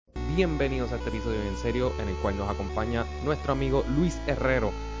bienvenidos a este episodio de En Serio, en el cual nos acompaña nuestro amigo Luis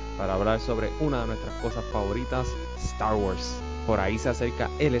Herrero para hablar sobre una de nuestras cosas favoritas, Star Wars. Por ahí se acerca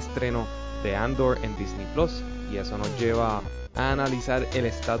el estreno de Andor en Disney Plus y eso nos lleva a analizar el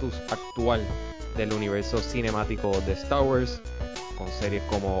estatus actual del universo cinemático de Star Wars, con series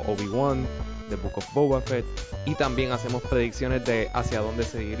como Obi-Wan, The Book of Boba Fett, y también hacemos predicciones de hacia dónde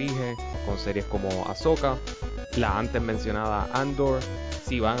se dirige, con series como Ahsoka, la antes mencionada Andor,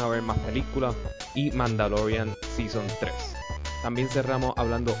 si van a haber más películas, y Mandalorian Season 3. También cerramos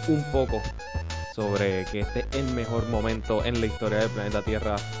hablando un poco sobre que este es el mejor momento en la historia del planeta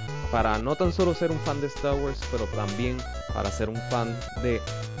Tierra para no tan solo ser un fan de Star Wars, pero también para ser un fan de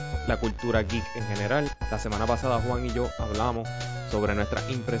la cultura geek en general. La semana pasada Juan y yo hablamos sobre nuestras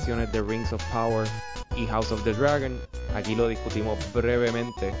impresiones de Rings of Power y House of the Dragon. Aquí lo discutimos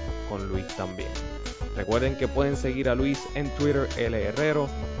brevemente con Luis también. Recuerden que pueden seguir a Luis en Twitter, L Herrero.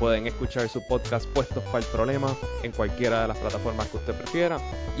 Pueden escuchar su podcast Puestos para el Problema en cualquiera de las plataformas que usted prefiera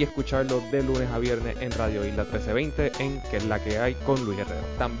y escucharlo de lunes a viernes en Radio Isla 1320 en Que es la que hay con Luis Herrero.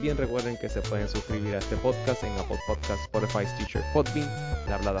 También recuerden que se pueden suscribir a este podcast en Apple Podcasts, Spotify, Stitcher, Podbean,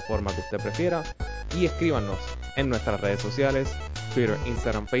 la plataforma que usted prefiera, y escríbanos en nuestras redes sociales, Twitter,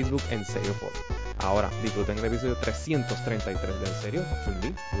 Instagram, Facebook, En Serio Pod. Ahora disfruten el episodio 333 de En Serio.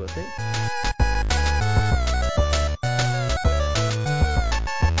 Chun-Li, cuídate.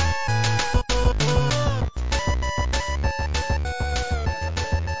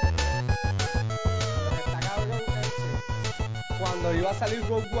 Cuando iba a salir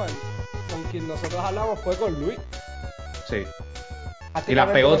Rogue One, con quien nosotros hablamos fue con Luis. Sí. Y las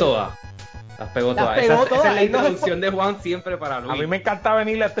pegó todas. Las pegó todas. Esa es la introducción de Juan siempre para Luis. A mí me encanta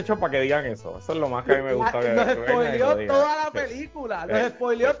venirle a este show para que digan eso. Eso es lo más que a mí me gusta. Nos spoileó toda la película. Nos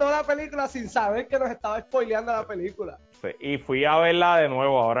spoileó toda la película sin saber que nos estaba spoileando la película. Sí. Y fui a verla de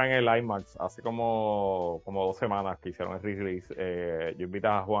nuevo ahora en el IMAX. Hace como 2 semanas que hicieron el release. Yo invité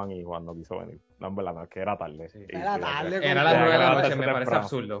a Juan y Juan no quiso venir. No, en verdad, no, es que era tarde. Sí, era tarde. Era las 9 de la noche, me parece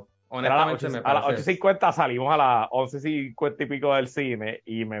absurdo. Honestamente me parece. A las 8:50 salimos a las 11:50 y pico del cine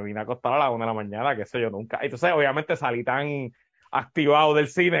y me vine a acostar a las 1 de la mañana, que eso yo nunca. Entonces, obviamente, salí tan activado del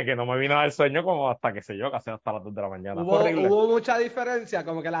cine que no me vino a dar sueño como hasta, qué sé yo, casi hasta las 2 de la mañana. Hubo mucha diferencia,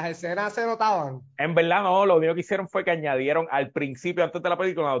 como que las escenas se notaban. En verdad, no, lo único que hicieron fue que añadieron al principio, antes de la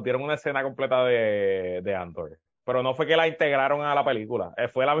película, nos dieron una escena completa de Andor. Pero no fue que la integraron a la película,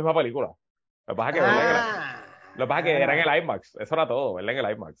 fue la misma película. Lo que pasa es que Lo que pasa es que era en el IMAX, eso era todo, verla en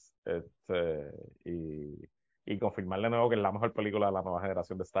el IMAX. Y confirmarle de nuevo que es la mejor película de la nueva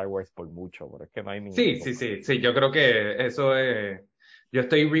generación de Star Wars por mucho, pero es que no hay ningún... Sí, yo creo que eso es... Yo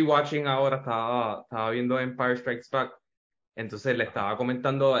estoy rewatching ahora, estaba viendo Empire Strikes Back, entonces le estaba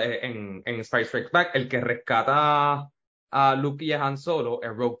comentando en Empire Strikes Back, el que rescata a Luke y a Han Solo es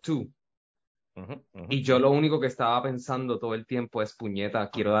Rogue 2. Y yo lo único que estaba pensando todo el tiempo es, puñeta,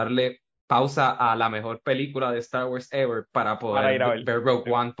 quiero darle pausa a la mejor película de Star Wars ever para poder ir a ver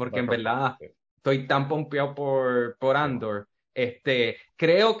Rogue One, porque en verdad estoy tan pompeado por Andor.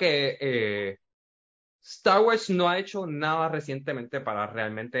 Creo que Star Wars no ha hecho nada recientemente para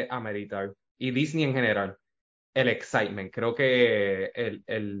realmente ameritar, y Disney en general, el excitement. Creo que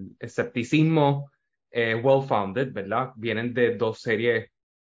el escepticismo well-founded, ¿verdad? Vienen de 2 series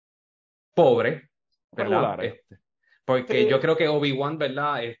pobres, ¿verdad? Porque yo creo que Obi-Wan,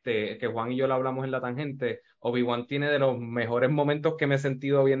 ¿verdad? Que Juan y yo lo hablamos en la tangente, Obi-Wan tiene de los mejores momentos que me he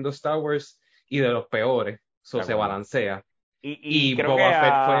sentido viendo Star Wars y de los peores, eso se balancea. Y creo Boba que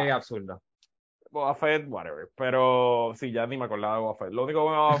Fett fue absurda. Boba Fett, whatever, pero sí, ya ni me acordaba de Boba Fett. Lo único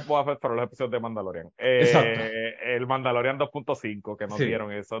bueno de Boba Fett fueron los episodios de Mandalorian. Exacto. El Mandalorian 2.5 que nos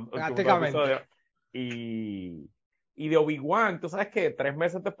dieron esos últimos episodios. Y de Obi-Wan, tú sabes que 3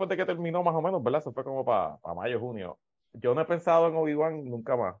 meses después de que terminó más o menos, ¿verdad? Eso fue como para mayo, junio. Yo no he pensado en Obi-Wan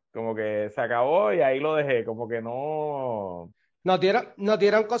nunca más. Como que se acabó y ahí lo dejé. Como que no... Nos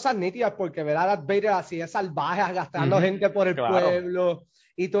dieron cosas nítidas porque ver a Darth Vader así de salvaje, gastando gente por el pueblo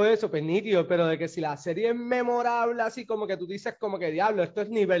y todo eso, pues nítido, pero de que si la serie es memorable, así como que tú dices como que diablo, esto es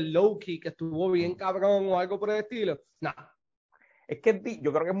nivel Loki, que estuvo bien cabrón o algo por el estilo, no. Es que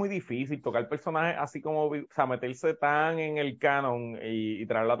yo creo que es muy difícil tocar personajes así como, o sea, meterse tan en el canon y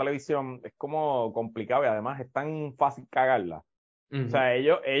traerlo a la televisión, es como complicado y además es tan fácil cagarla. O sea,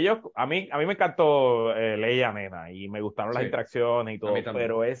 ellos, a mí me encantó Leia Nena y me gustaron las interacciones y todo,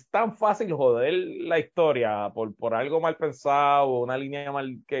 pero es tan fácil joder la historia por algo mal pensado, una línea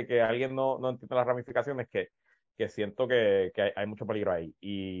mal que alguien no entiende las ramificaciones que siento que hay mucho peligro ahí.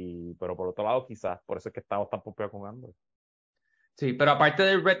 Pero por otro lado, quizás, por eso es que estamos tan pompeados con Andor. Sí, pero aparte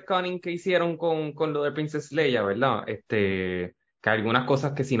del retconning que hicieron con lo de Princess Leia, ¿verdad? que hay algunas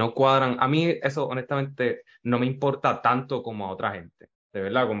cosas que si no cuadran, a mí eso honestamente no me importa tanto como a otra gente, de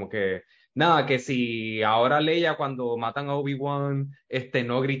verdad, como que nada, que si ahora Leia cuando matan a Obi-Wan,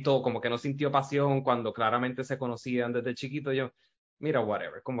 no gritó, como que no sintió pasión cuando claramente se conocían desde chiquito, yo, mira,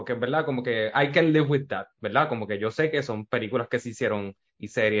 whatever, como que en verdad, como que I can live with that, ¿verdad? Como que yo sé que son películas que se hicieron y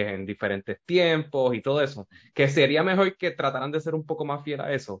series en diferentes tiempos y todo eso, que sería mejor que trataran de ser un poco más fiel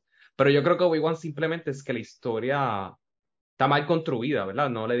a eso, pero yo creo que Obi-Wan simplemente es que la historia está mal construida, ¿verdad?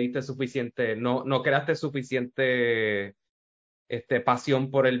 No le diste suficiente, no creaste suficiente pasión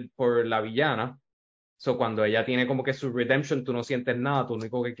por la villana. So, cuando ella tiene como que su redemption, tú no sientes nada, tú lo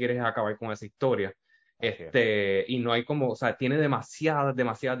único que quieres es acabar con esa historia. Y no hay como, o sea, tiene demasiadas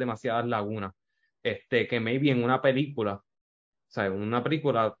lagunas. Que maybe en una película, o sea, en una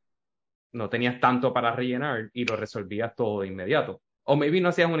película no tenías tanto para rellenar y lo resolvías todo de inmediato. O maybe no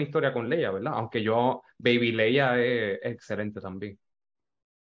hacías una historia con Leia, ¿verdad? Aunque Baby Leia es excelente también.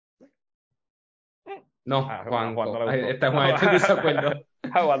 No, A Juan, Juan no le gustó. Juan está en desacuerdo.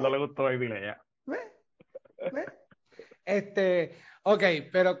 A Juan no le gustó Baby Leia. Ve, ve. Ok,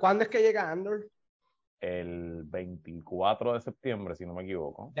 pero ¿cuándo es que llega Andor? El 24 de septiembre, si no me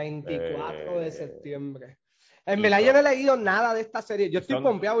equivoco. 24 de septiembre. En y verdad yo no he leído nada de esta serie. Yo estoy son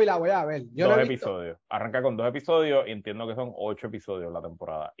pompeado y la voy a ver. Yo no dos he visto. episodios. Arranca con 2 episodios y entiendo que son 8 episodios la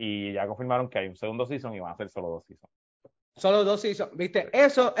temporada. Y ya confirmaron que hay un segundo season y van a ser solo 2 seasons. Solo 2 seasons. ¿Viste?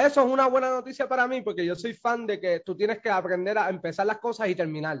 Eso es una buena noticia para mí porque yo soy fan de que tú tienes que aprender a empezar las cosas y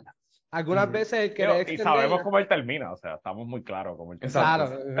terminarlas. Algunas veces el querer Y sabemos extenderlas. cómo él termina, o sea, estamos muy claros cómo él termina.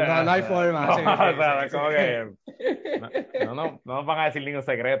 Exacto. Claro, no hay forma. Sí, O sea, sí, como sí. que no nos van a decir ningún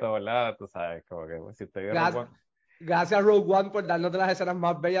secreto, ¿verdad? Tú sabes, como que pues, si usted vio Rogue Gracias, One, gracias a Rogue One por darnos de las escenas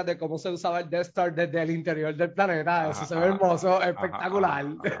más bellas de cómo se usaba el Death Star desde el interior del planeta. Eso ajá, se ve hermoso, ajá, espectacular.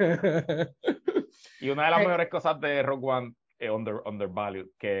 Y una de las Eh, mejores cosas de Rogue One, Undervalued,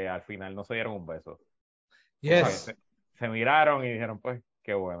 que al final no se dieron un beso. Como que yes, se miraron y dijeron, pues,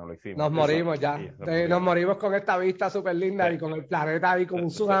 qué bueno, lo hicimos. nos morimos Y ya. se Nos murieron. morimos con esta vista súper Sí, linda y con el planeta ahí como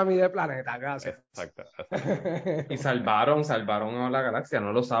un sí, tsunami de planeta. Gracias. exacto, exacto. Y salvaron a la galaxia,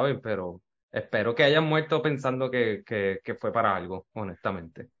 no lo saben, pero espero que hayan muerto pensando que fue para algo,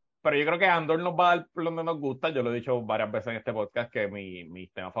 honestamente. Pero yo creo que Andor nos va a dar por donde nos gusta. Yo lo he dicho varias veces en este podcast que mi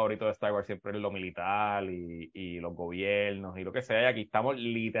tema favorito de Star Wars siempre es lo militar y los gobiernos y lo que sea. Y aquí estamos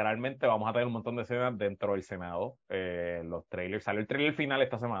literalmente, vamos a tener un montón de escenas dentro del Senado. Los trailers, salió el trailer final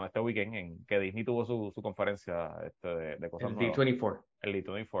esta semana, este weekend, en que Disney tuvo su conferencia de cosas El nuevas. D24. El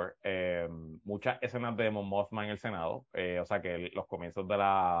D24. Muchas escenas de Mon Mothma en el Senado. O sea que los comienzos de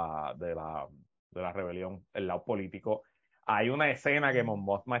la rebelión, el lado político. Hay una escena que Mon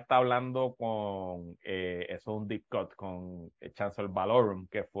Mothma está hablando con, eso es un deep cut, con el Chancellor Valorum,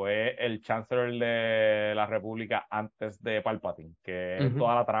 que fue el Chancellor de la República antes de Palpatine, que es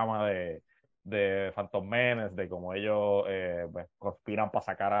toda la trama de Phantom Menace, de cómo ellos pues, conspiran para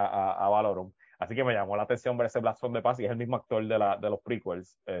sacar a Valorum. Así que me llamó la atención ver ese Blast from the Past y es el mismo actor de los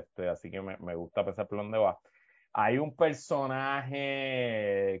prequels, así que me gusta pensar por dónde va. Hay un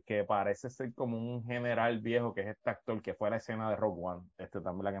personaje que parece ser como un general viejo, que es este actor que fue a la escena de Rogue One,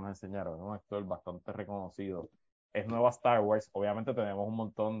 también la que nos enseñaron, es un actor bastante reconocido. Es nueva Star Wars, obviamente tenemos un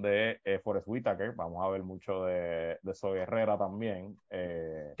montón de Forest Whitaker, vamos a ver mucho de Zoe Herrera también.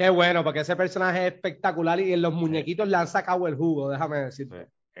 Qué bueno, porque ese personaje es espectacular y en los Sí, muñequitos le han sacado el jugo, déjame sí.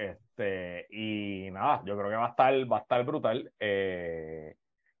 decirte. Y nada, yo creo que va a estar brutal.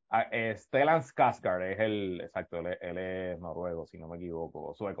 Stellan Skarsgård es exacto, él es noruego, si no me equivoco,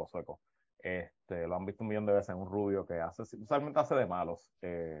 o sueco. Lo han visto un millón de veces, en un rubio que usualmente hace de malos.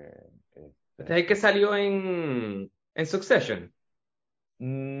 Este es el que salió en Succession. Es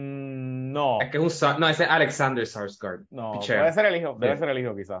No, que es no, ese es Alexander Skarsgård. no, Picheo. debe Sí, ser el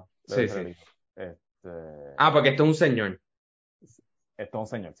hijo quizás, debe sí, ser el sí. hijo. Este, Ah, porque esto es un señor. esto es un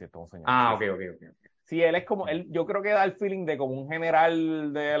señor, sí, esto es un señor, Ah, sí, ok, sí. ok, ok. Sí, él es como, yo creo que da el feeling de como un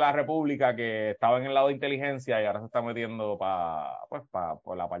general de la República que estaba en el lado de inteligencia y ahora se está metiendo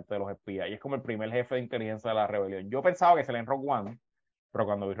por la parte de los espías. Y es como el primer jefe de inteligencia de la rebelión. Yo pensaba que se le en Rogue One, pero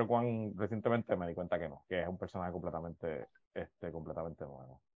cuando vi Rogue One recientemente me di cuenta que no, que es un personaje completamente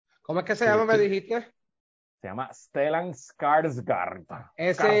nuevo. ¿Cómo es que se Sí, llama, me dijiste? Se llama Stellan Skarsgård.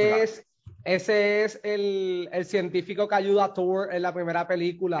 Ese Skarsgård. es, ese es el científico que ayuda a Thor en la primera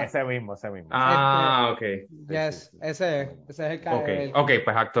película. Ese mismo, sí. Este, Ah, ok. Sí, sí, yes, sí, ese ese es, mismo. ese es el, Ok, ok,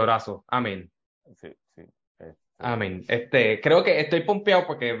 pues actorazo. Amén. Sí, sí. Amén. Creo que estoy pompeado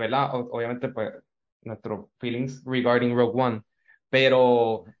porque, ¿verdad? Obviamente, pues, nuestros feelings regarding Rogue One,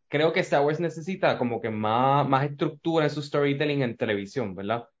 pero creo que Star Wars necesita como que más estructura en su storytelling en televisión,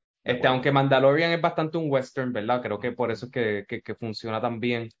 ¿verdad? Aunque Mandalorian es bastante un western, ¿verdad? Creo que por eso es que funciona tan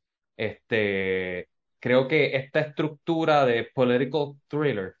bien. Creo que esta estructura de political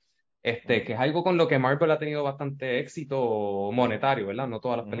thriller, que es algo con lo que Marvel ha tenido bastante éxito monetario, ¿verdad? No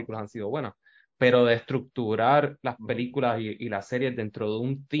todas las películas han sido buenas, pero de estructurar las películas y las series dentro de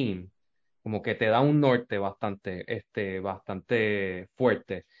un theme, como que te da un norte bastante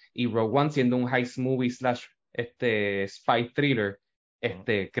fuerte. Y Rogue One siendo un heist movie slash spy thriller,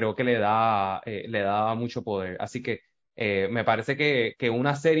 creo que le da mucho poder. Así que me parece que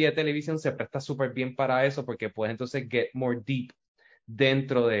una serie de televisión se presta súper bien para eso porque puedes entonces get more deep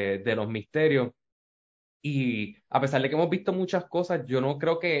dentro de los misterios. Y a pesar de que hemos visto muchas cosas, yo no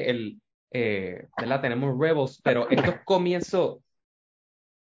creo que ¿verdad? Tenemos Rebels, pero estos comienzos,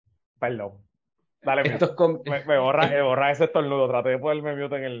 Perdón. Dale, Mitch. estos com- borra ese estornudo. Traté de ponerme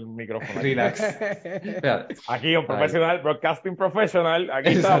mute en el micrófono aquí. relax. Espérate. Aquí, un Ahí. profesional, broadcasting professional. Aquí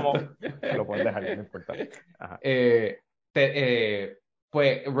Exacto. estamos. Lo puedes dejar, no importa. Ajá.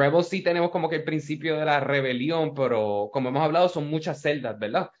 Pues Rebels sí tenemos como que el principio de la rebelión, pero como hemos hablado son muchas celdas,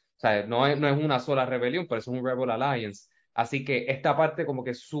 ¿verdad? O sea, no es una sola rebelión, pero es un Rebel Alliance. Así que esta parte como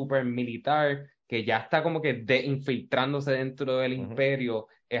que súper militar, que ya está como que infiltrándose dentro del imperio,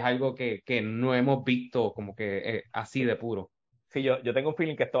 es algo que no hemos visto como que así de puro. Sí, yo tengo un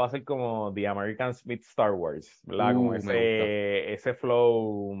feeling que esto va a ser como The Americans meet Star Wars, ¿verdad? Como Me gusta. ese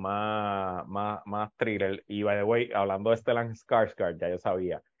flow más thriller. Y by the way, hablando de Stellan Skarsgård, ya yo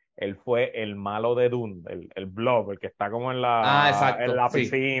sabía, él fue el malo de Dune, el Blob, el que está como en Ah, en exacto, la sí,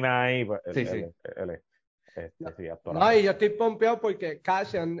 piscina y pues, sí, sí. sí, No, actorazo. y yo estoy pompeado porque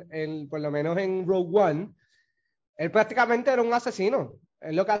Cassian, por lo menos en Rogue One, él prácticamente era un asesino.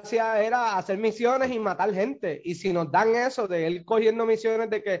 Él lo que hacía era hacer misiones y matar gente. Y si nos dan eso de él cogiendo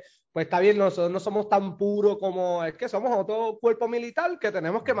misiones de que, pues está bien, nosotros no somos tan puros como es que somos otro cuerpo militar que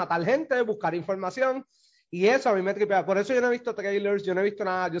tenemos que matar gente, buscar información. Y eso a mí me tripea. Por eso yo no he visto trailers, yo no he visto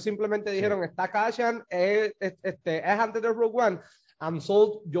nada. Yo simplemente dijeron, está Cassian, es antes de Rogue One. I'm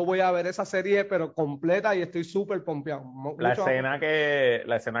sold, yo voy a ver esa serie, pero completa y estoy súper pompeado. Mucho más pompeado.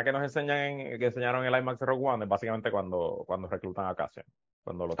 La escena que nos que enseñaron en el IMAX de Rogue One es básicamente cuando reclutan a Cassian,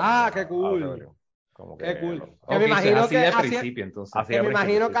 cuando lo traen Ah, qué a la cool. rebelión. Como Qué que cool. Que me Ok, eso es imagino así que de así, principio entonces. así que de me principio,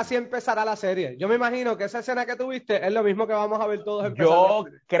 imagino sí, que sí. así empezará la serie. Yo me imagino que esa escena que tuviste es lo mismo que vamos a ver todos empezar la Yo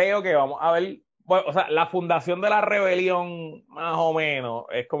serie. creo que vamos a ver, bueno, o sea, la fundación de la rebelión, más o menos,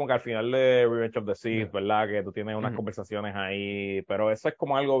 es como que al final de Revenge of the Sith, Yeah. ¿verdad? Que tú tienes unas Ujú. conversaciones ahí, pero eso es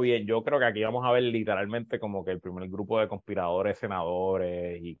como algo bien. Yo creo que aquí vamos a ver literalmente como que el primer grupo de conspiradores,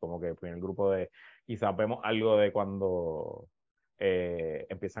 senadores, y como que el primer grupo de, quizás vemos algo de cuando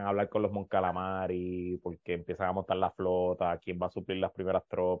empiezan a hablar con los Mon Calamari, porque empiezan a montar la flota, quién va a suplir las primeras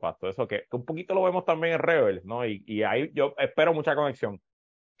tropas, todo eso, que un poquito lo vemos también en Rebels, ¿no? Y ahí yo espero mucha conexión.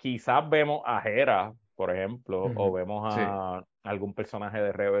 Quizás vemos a Hera, por ejemplo, o Ujú. vemos Sí. a algún personaje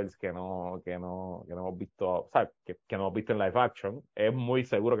de Rebels que no hemos visto, o sea, que no hemos visto en live action. Es muy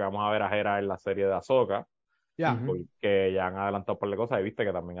seguro que vamos a ver a Hera en la serie de Ahsoka, Ya. Ujú. porque ya han adelantado por la cosas, y viste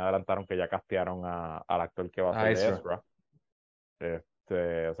que también adelantaron que ya castearon al actor que va a ser A de Ezra. Ezra.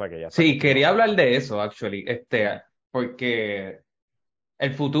 O sea que ya está Sí, quería confirmado. hablar de eso, actually, porque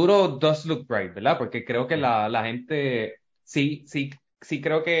el futuro does look bright, ¿verdad? Porque creo que Ujú. la gente, sí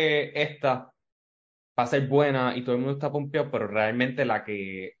creo que esta va a ser buena y todo el mundo está pompeado, pero realmente la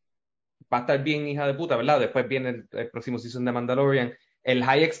que va a estar bien hija de puta, ¿verdad? Después viene el próximo season de Mandalorian, el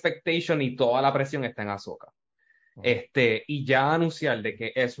high expectation y toda la presión está en Ahsoka. Ujú. Y ya anunciar de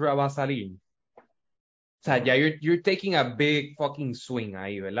que Ezra va a salir. O sea, Ujú. ya you're taking a big fucking swing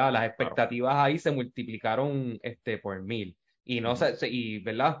ahí, ¿verdad? Las Claro. expectativas ahí se multiplicaron por 1000. Y no Ujú. sé, y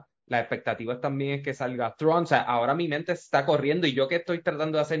 ¿verdad? Las expectativas también es que salga Thrawn. O sea, ahora mi mente está corriendo y yo que estoy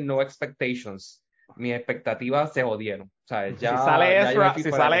tratando de hacer no expectations, mis expectativas se jodieron. O sea, Si ya, sale ya yo me Ezra, fui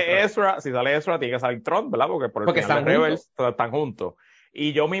fuera de control. Si sale Ezra, tiene que salir Tron, ¿verdad? Porque por el Porque final de están juntos. Rebels todos están juntos.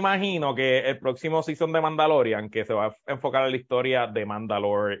 Y yo me imagino que el próximo season de Mandalorian, que se va a enfocar en la historia de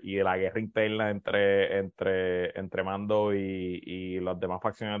Mandalore y de la guerra interna entre Mando y las demás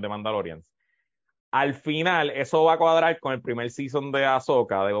facciones de Mandalorians, al final, eso va a cuadrar con el primer season de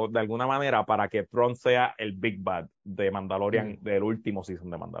Ahsoka, de alguna manera, para que Thrawn sea el Big Bad de Mandalorian, Mm, del último season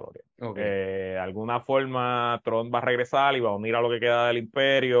de Mandalorian. ok. De alguna forma, Thrawn va a regresar y va a unir a lo que queda del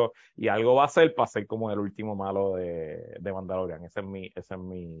Imperio, y algo va a hacer para ser como el último malo de Mandalorian. Ese es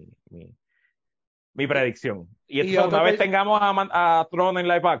mi Mi predicción. Y y esto, otro una vez per- tengamos a Tron en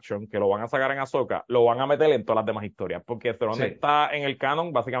live action, que lo van a sacar en Ahsoka, lo van a meter en todas las demás historias, porque Tron Sí. está en el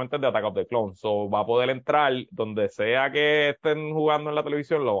canon básicamente de Attack of the Clones, so va a poder entrar donde sea que estén jugando en la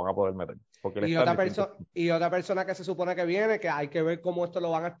televisión, lo van a poder meter, porque él Y está en otra, distintos. y otra persona que se supone que viene, que hay que ver cómo esto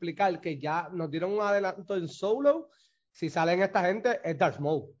lo van a explicar, que ya nos dieron un adelanto en Solo, si salen esta gente, es Darth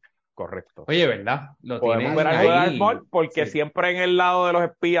Maul. Correcto. Oye, ¿verdad? Lo Podemos tienen ver algo de Darth ahí. Maul, porque Sí. siempre en el lado de los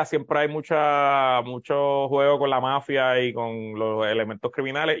espías siempre hay mucho juego con la mafia y con los elementos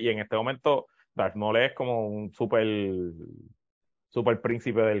criminales, y en este momento Darth Maul es como un super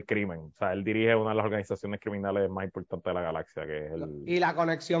príncipe del crimen. O sea, él dirige una de las organizaciones criminales más importantes de la galaxia, que es el... Y la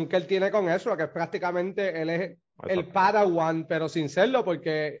conexión que él tiene con eso, que es prácticamente, él es el Exacto. Padawan, pero sin serlo,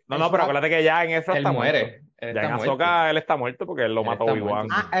 porque... No, pero acuérdate que ya en eso Él está muerto. muere. Él Ya en está muerto. Ahsoka él está muerto porque él lo Él mató está muerto, Obi-Wan.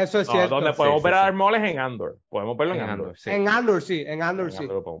 sí. eso es No, cierto. donde podemos Sí, ver sí, a sí. Darth Maul es en Andor. Podemos verlo en En Andor. Andor, sí. En Andor sí, en En Andor sí.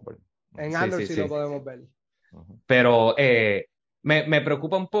 Andor lo podemos ver. En Sí, Andor sí, sí sí. lo podemos ver. Ujú. Pero me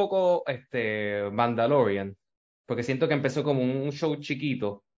preocupa un poco Mandalorian, porque siento que empezó como un show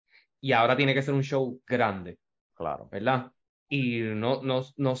chiquito y ahora tiene que ser un show grande, Claro. ¿verdad? Y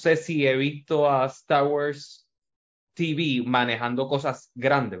no sé si he visto a Star Wars TV manejando cosas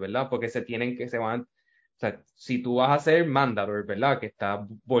grandes, ¿verdad? Porque se van, o sea, si tú vas a hacer Mandalore, ¿verdad? Que está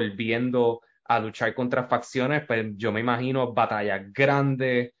volviendo a luchar contra facciones, pues yo me imagino batallas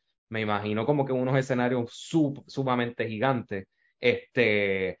grandes, me imagino como que unos escenarios sumamente gigantes.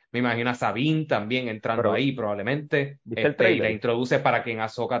 Me imagino a Sabine también entrando Pero, ahí probablemente, ¿viste el y la trailer? introduce para que en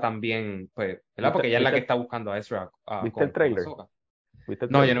Ahsoka también, pues, ¿verdad? Porque ella es la que está buscando a Ezra ¿Viste el con trailer? Ahsoka. ¿Viste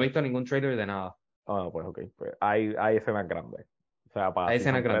el No, yo no trailer? he visto ningún trailer de nada. Ah, pues ok. Pues hay escenas grandes. O sea, para Hay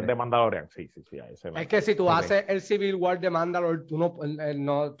Season escenas 3 de grandes. Mandalorian. Sí, hay escenas Es que grandes. si tú Ok. haces el Civil War de Mandalore,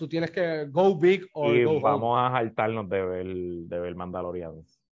 tú tienes que go big or Y go home. vamos a saltarnos de ver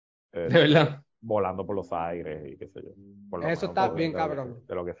Mandalorians De verdad. volando por los aires y qué sé yo. Por lo Eso menos está bien cabrón.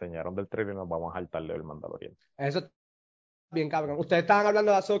 de lo que enseñaron del trailer nos vamos a saltar de ver Mandalorian. Eso está bien cabrón. Ustedes estaban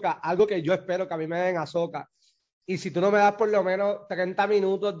hablando de Ahsoka, algo que yo espero que a mí me den Ahsoka. Y si tú no me das por lo menos 30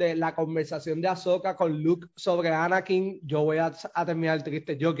 minutos de la conversación de Ahsoka con Luke sobre Anakin, yo voy a terminar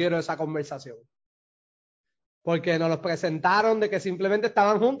triste. Yo quiero esa conversación. Porque nos los presentaron de que simplemente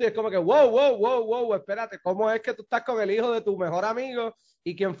estaban juntos y es como que, wow, espérate, ¿cómo es que tú estás con el hijo de tu mejor amigo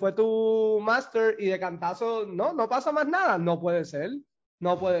y quien fue tu master y de cantazo, no pasa más nada? No puede ser,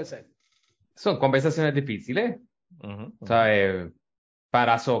 no puede ser. Son conversaciones difíciles. Ujú, O sea,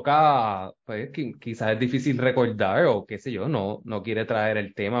 para Ahsoka, pues quizás es difícil recordar o qué sé yo, no quiere traer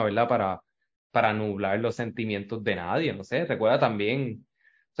el tema, ¿verdad? Para nublar los sentimientos de nadie, no sé. Recuerda también,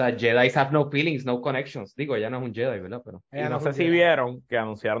 o sea, Jedi have no feelings, no connections. Digo, ella no es un Jedi, ¿verdad? Pero Y Ella no no es sé un si Jedi. vieron que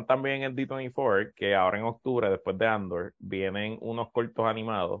anunciaron también en D24 que ahora en octubre, después de Andor, vienen unos cortos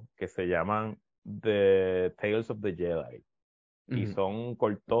animados que se llaman The Tales of the Jedi. Y ujú. son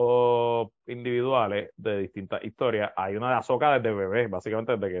cortos individuales de distintas historias. Hay una de Ahsoka desde bebé,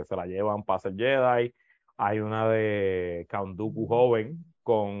 básicamente desde que se la llevan para ser Jedi. Hay una de Count Dooku joven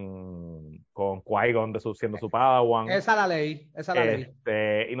con Qui-Gon siendo su Padawan. Esa la ley, esa la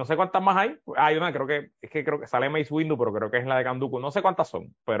ley. Y no sé cuántas más hay. Hay una, creo que sale Mace Windu, pero creo que es la de Count Dooku. No sé cuántas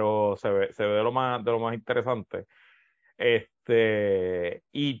son, pero se ve de lo más interesante.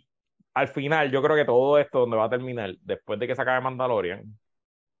 Y al final, yo creo que todo esto donde va a terminar, después de que se acabe Mandalorian,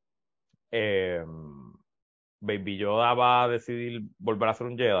 eh, Baby Yoda va a decidir volver a ser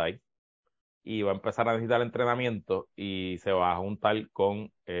un Jedi y va a empezar a necesitar entrenamiento y se va a juntar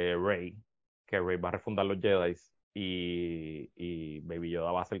con Rey, que Rey va a refundar los Jedi y Baby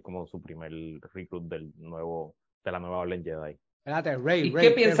Yoda va a ser como su primer recruit de la nueva Orden Jedi. Espérate, ¿Y qué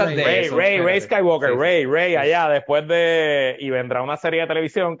 ¿qué piensas Rey? de eso? Rey Espérate. Skywalker, Sí, sí, sí. Rey Sí. allá, y vendrá una serie de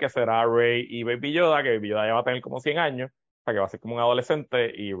televisión que será Rey y Baby Yoda, que Baby Yoda ya va a tener como 100 años, o sea que va a ser como un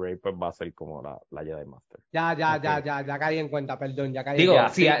adolescente, y Rey pues va a ser como la Jedi Master. Ok. Ya caí en cuenta, perdón, ya caí en Y Digo,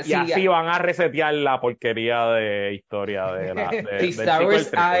 cuenta. así van a resetear la porquería de historia si del Star sequel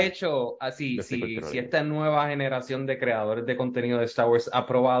Wars ha trilogy. hecho así, Del sequel si trilogy. esta nueva generación de creadores de contenido de Star Wars ha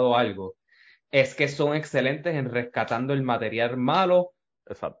probado algo, es que son excelentes en rescatando el material malo,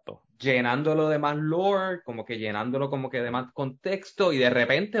 Exacto. llenándolo de más lore, como que llenándolo como que de más contexto, y de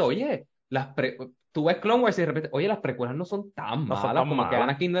repente, oye, tú ves Clone Wars y de repente, oye, las precuelas no son tan No son malas, tan como que malas.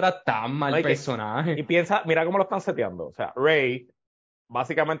 Anakin no era tan No, mal y personaje. piensa, mira cómo lo están seteando. O sea, Rey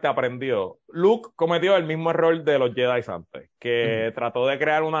básicamente aprendió. Luke cometió el mismo error de los Jedi antes, Ujú. que trató de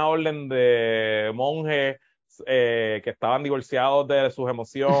crear una orden de monjes que estaban divorciados de sus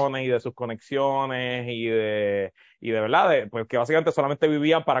emociones y de sus conexiones y de verdad, pues que básicamente solamente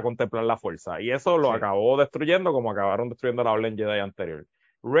vivían para contemplar la fuerza. Y eso lo Sí. acabó destruyendo como acabaron destruyendo la orden Jedi anterior.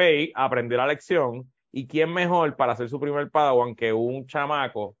 Rey aprendió la lección, y quién mejor para hacer su primer Padawan que un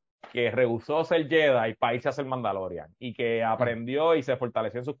chamaco que rehusó ser Jedi para irse a ser Mandalorian, y que aprendió y se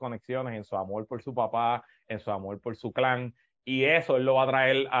fortaleció en sus conexiones, en su amor por su papá, en su amor por su clan, y eso él lo va a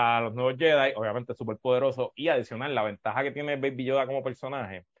traer a los nuevos Jedi, obviamente súper poderoso, y adicional, la ventaja que tiene Baby Yoda como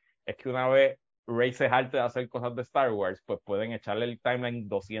personaje es que una vez Rey se jarte de hacer cosas de Star Wars, pues pueden echarle el timeline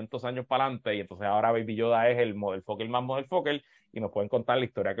 200 años para adelante, y entonces ahora Baby Yoda es el motherfucker más motherfucker, y nos pueden contar la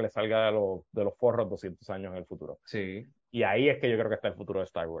historia que le salga de los forros 200 años en el futuro. Sí. Y ahí es que yo creo que está el futuro de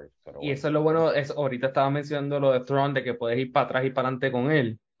Star Wars. Pero Y bueno. eso es lo bueno, ahorita estaba mencionando lo de Thrawn, de que puedes ir para atrás y para adelante con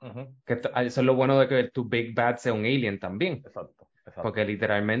él. Que eso es lo bueno de que tu Big Bad sea un alien también. Exacto. Porque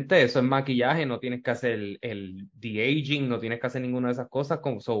literalmente eso es maquillaje, no tienes que hacer el de-aging, no tienes que hacer ninguna de esas cosas.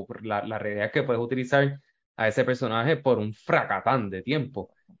 La realidad es que puedes utilizar a ese personaje por un fracatán de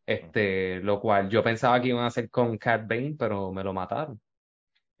tiempo. Lo cual yo pensaba que iban a hacer con Cat Bane, pero me lo mataron.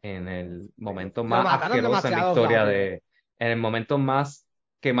 En el momento Lo más mataron asqueroso en la demasiado historia rápido. en el momento más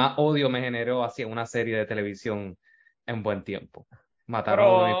que más odio me generó hacia una serie de televisión en buen tiempo. Mataron a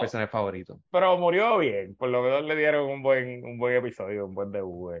uno de mis personajes favoritos. Pero murió bien, por lo menos le dieron un buen episodio, un buen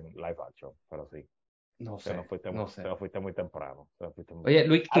debut en live action, pero sí. No Te nos sé. fuiste muy temprano. Oye,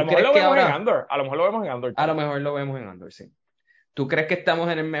 Luis, A ¿tú lo mejor crees lo que vemos en ahora... Andor. A lo mejor lo vemos en Andor A lo también. mejor lo vemos en Andor, sí. ¿Tú crees que estamos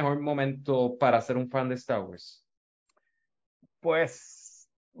en el mejor momento para ser un fan de Star Wars? Pues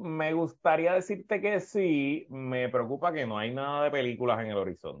me gustaría decirte que sí. Me preocupa que no hay nada de películas en el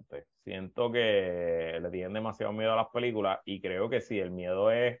horizonte. Siento que le tienen demasiado miedo a las películas, y creo que sí, el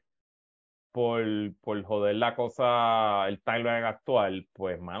miedo es por joder la cosa, el timeline actual.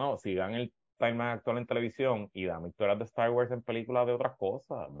 Pues, mano, sigan el timeline actual en televisión y dame historias de Star Wars en películas de otras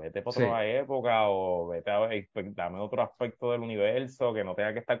cosas. Vete para Sí. otra época, o vete a dame otro aspecto del universo que no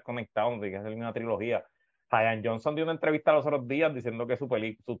tenga que estar conectado, no tenga que ser una trilogía. Ryan Johnson dio una entrevista los otros días diciendo que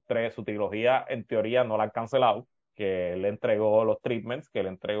su trilogía en teoría no la han cancelado, que él le entregó los treatments, que él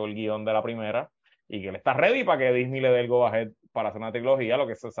entregó el guión de la primera, y que él está ready para que Disney le dé el go ahead para hacer una trilogía. Lo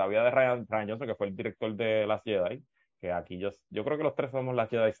que se sabía de Ryan Johnson, que fue el director de Last Jedi, que aquí yo creo que los tres somos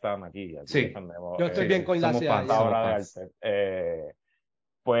Last Jedi, están aquí Sí. defendemos Yo estoy bien con la somos fans, CIA. somos obra de fans. arte.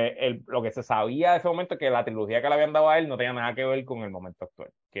 Pues lo que se sabía de ese momento es que la trilogía que le habían dado a él no tenía nada que ver con el momento actual,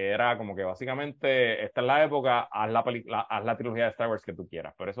 que era como que básicamente esta es la época, haz la trilogía de Star Wars que tú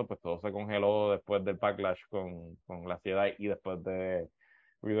quieras. Pero eso pues todo se congeló después del backlash con la Jedi, y después de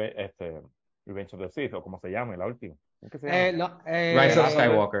Revenge of the Sith, o como se llame, la última. ¿Cómo que se llama? Rise of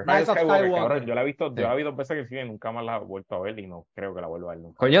Skywalker. Rise of Skywalker, cabrón. Skywalker. Yo Sí. la vi 2 veces en el cine y nunca más la he vuelto a ver, y no creo que la vuelva a ver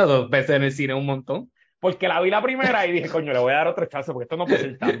nunca más. Coño, 2 veces en el cine un montón. Porque la vi la primera y dije, coño, le voy a dar otro chance, porque esto no puede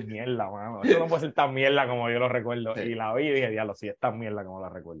ser tan mierda, mano. Esto no puede ser tan mierda como yo lo recuerdo. Sí. Y la vi y dije, diablo, sí es tan mierda como la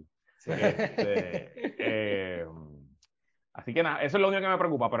recuerdo. Eh, Así que nada, eso es lo único que me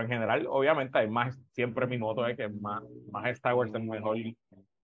preocupa, pero en general, obviamente, hay más, siempre mi moto es que más Star Wars es mejor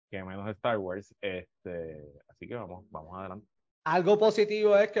que menos Star Wars. Así que vamos adelante. Algo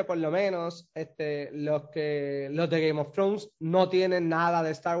positivo es que por lo menos los de Game of Thrones no tienen nada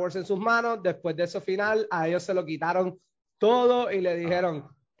de Star Wars en sus manos. Después de ese final, a ellos se lo quitaron todo y le dijeron,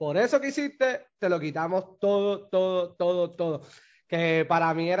 por eso que hiciste, te lo quitamos todo, todo, todo, todo. Que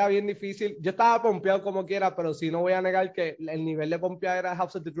para mí era bien difícil. Yo estaba pompeado como quiera, pero sí no voy a negar que el nivel de pompeada de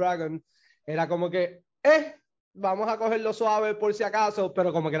House of the Dragon era como que, vamos a cogerlo suave por si acaso,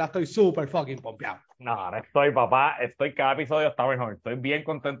 pero como que ahora estoy súper fucking pompeado. No, ahora papá, cada episodio está mejor. Estoy bien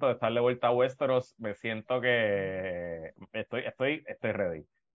contento de estar de vuelta a Westeros. Me siento que estoy ready.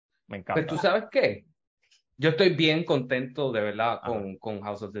 Me Pues tú encanta. sabes qué, yo estoy bien contento de verdad Ajá. con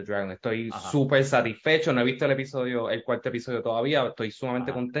House of the Dragon. Estoy Ajá. súper satisfecho. No he visto el cuarto episodio todavía. Estoy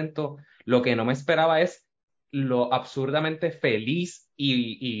sumamente contento. Lo que no me esperaba es lo absurdamente feliz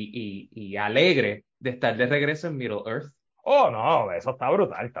y alegre de estar de regreso en Middle Earth. Oh, no, eso está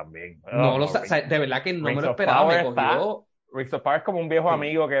brutal también. Oh, No no, o sea, de verdad que no me Rings lo of esperaba. Power Me cogió. Rings of Power es como un viejo Sí.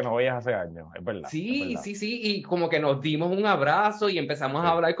 amigo que no veías hace años. Es verdad, es Sí, verdad. sí, sí, y como que nos dimos un abrazo y empezamos Sí,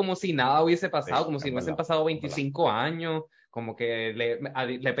 a hablar como si nada hubiese sí, pasado, como si es no hubiesen verdad, pasado es verdad. 25 años, como que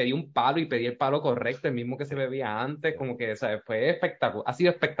le pedí un palo y pedí el palo correcto, el mismo que se Sí, bebía antes, sí. como que, o sea, fue espectacular, ha sido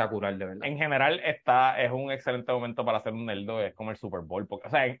espectacular, de verdad. En general es un excelente momento para hacer un nerdo, es como el Super Bowl. Porque,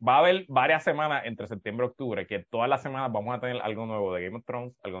 o sea, va a haber varias semanas entre septiembre y octubre, que todas las semanas vamos a tener algo nuevo de Game of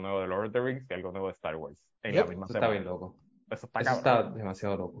Thrones, algo nuevo de Lord of the Rings y algo nuevo de Star Wars en la Yep. misma Eso está semana. bien loco. Eso está Eso cabrón. está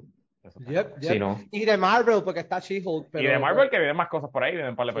demasiado loco. Yep. Sí, no. Y de Marvel, porque está She-Hulk. Y de Marvel que vienen más cosas por ahí,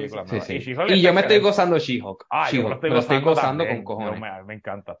 vienen un par de películas nuevas. Sí. Y yo me estoy gozando She-Hulk. Yo me lo estoy gozando con cojones. Me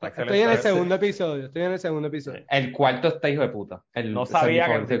encanta, está excelente. Estoy en el segundo episodio. El cuarto está hijo de puta. No sabía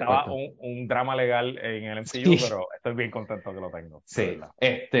que necesitaba un drama legal en el MCU, pero estoy bien contento que lo tengo. Sí,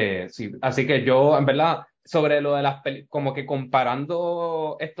 sí. Así que yo, en verdad, sobre lo de las películas, como que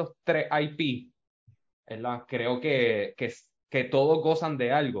comparando estos tres IP, ¿verdad? Creo que todos gozan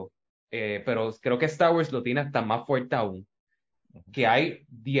de algo, pero creo que Star Wars lo tiene hasta más fuerte aún, que hay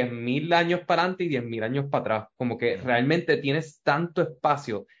 10.000 años para adelante y 10.000 años para atrás, como que realmente tienes tanto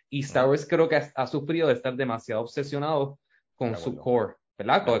espacio y Star Wars creo que ha sufrido de estar demasiado obsesionado con su core,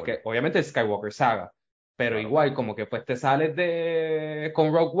 ¿verdad? Porque obviamente es Skywalker Saga, pero igual como que pues te sales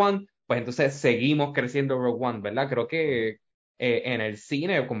con Rogue One, pues entonces seguimos creciendo Rogue One, ¿verdad? Creo que en el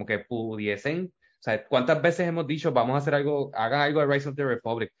cine como que pudiesen, o sea, ¿cuántas veces hemos dicho vamos a hacer algo, hagan algo de Rise of the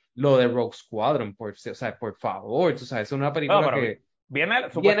Republic? Lo de Rogue Squadron, o sea, por favor, o sea, es una película que viene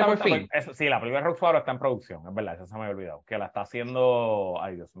por fin. Sí, la película de Rogue Squadron está en producción, es verdad, eso se me había olvidado, que la está haciendo,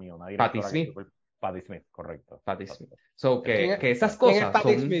 ay Dios mío, una directora. Patti Smith, correcto. Patti Smith. So, que esas cosas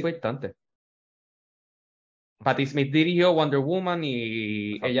son importantes. Patti Smith dirigió Wonder Woman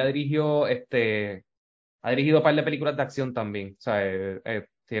y ella dirigió, ha dirigido un par de películas de acción también. O sea,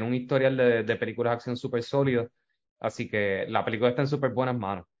 tiene un historial de películas de acción súper sólido. Así que la película está en súper buenas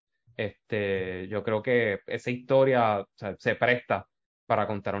manos. Yo creo que esa historia, o sea, se presta para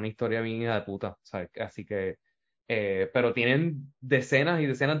contar una historia bien hija de puta. ¿Sabes? Así que, pero tienen decenas y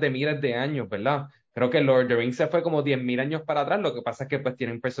decenas de miles de años, ¿verdad? Creo que Lord of the Rings se fue como 10.000 años para atrás. Lo que pasa es que pues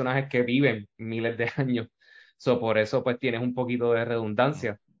tienen personajes que viven miles de años. Por eso pues tienes un poquito de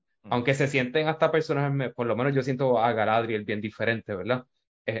redundancia. Aunque se sienten hasta personajes, por lo menos yo siento a Galadriel bien diferente, ¿verdad?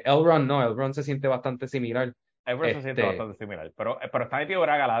 Elrond se siente bastante similar. Elrond se siente bastante similar, pero está metido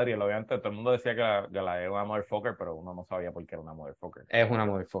era Galadriel, obviamente todo el mundo decía que Galadriel era una motherfucker, pero uno no sabía por qué era una motherfucker. Es una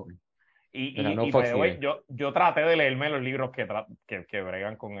motherfucker. Yo traté de leerme los libros que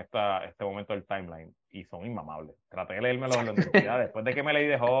bregan con este momento del timeline y son inmamables. Traté de leérmelos en la universidad después de que me leí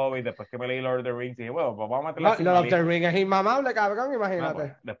The Hobbit, después que me leí Lord of the Rings y dije, bueno, pues vamos a meterla así. Lord of the Rings es inmamable, cabrón, imagínate.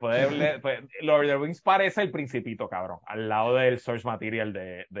 Pues, después de leer, Lord of the Rings parece el Principito, cabrón, al lado del source material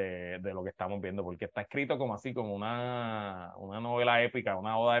de lo que estamos viendo, porque está escrito como así, como una novela épica,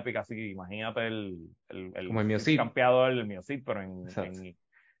 una oda épica, así, imagínate como el Miocid. campeador del Miocid, pero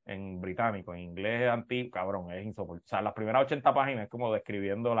en británico, en inglés antiguo, cabrón, es insoportable. O sea, las primeras 80 páginas es como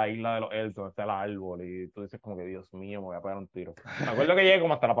describiendo la isla de los Elves, donde está el árbol, y tú dices como que, Dios mío, me voy a pegar un tiro. Me acuerdo que llegué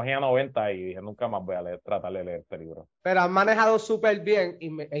como hasta la página 90 y dije, nunca más voy a tratar de leer este libro. Pero han manejado súper bien,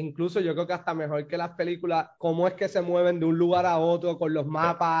 e incluso yo creo que hasta mejor que las películas, cómo es que se mueven de un lugar a otro con los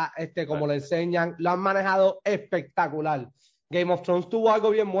mapas, como lo enseñan, lo han manejado espectacular. Game of Thrones tuvo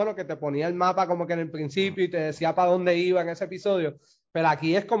algo bien bueno que te ponía el mapa como que en el principio y te decía para dónde iba en ese episodio. Pero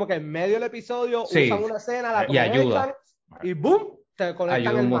aquí es como que en medio del episodio usan una escena, la conectan y ¡boom! Te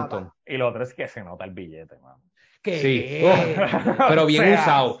conectan el mapa. Y lo otro es que se nota el billete, mano. Sí. Pero bien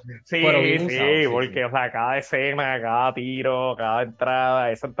usado. Sí, porque, o sea, cada escena, cada tiro, cada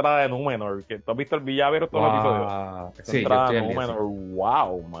entrada, esa entrada de Númenor, que tú has visto el villavero todos los episodios. Esa entrada de Númenor,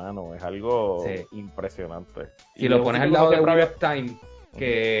 wow, mano, es algo impresionante. Y lo pones al lado de Wheel of Time,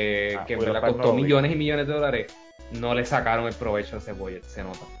 que en verdad costó millones y millones de dólares, no le sacaron el provecho a ese budget, se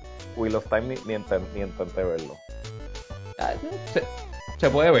nota. Wheel of Time ni intenté verlo. Se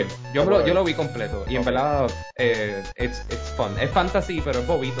puede ver. Yo lo vi completo. Y en verdad, it's fun. Es fantasy, pero es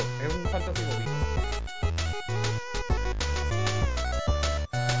bobito. Es un fantasy bobito.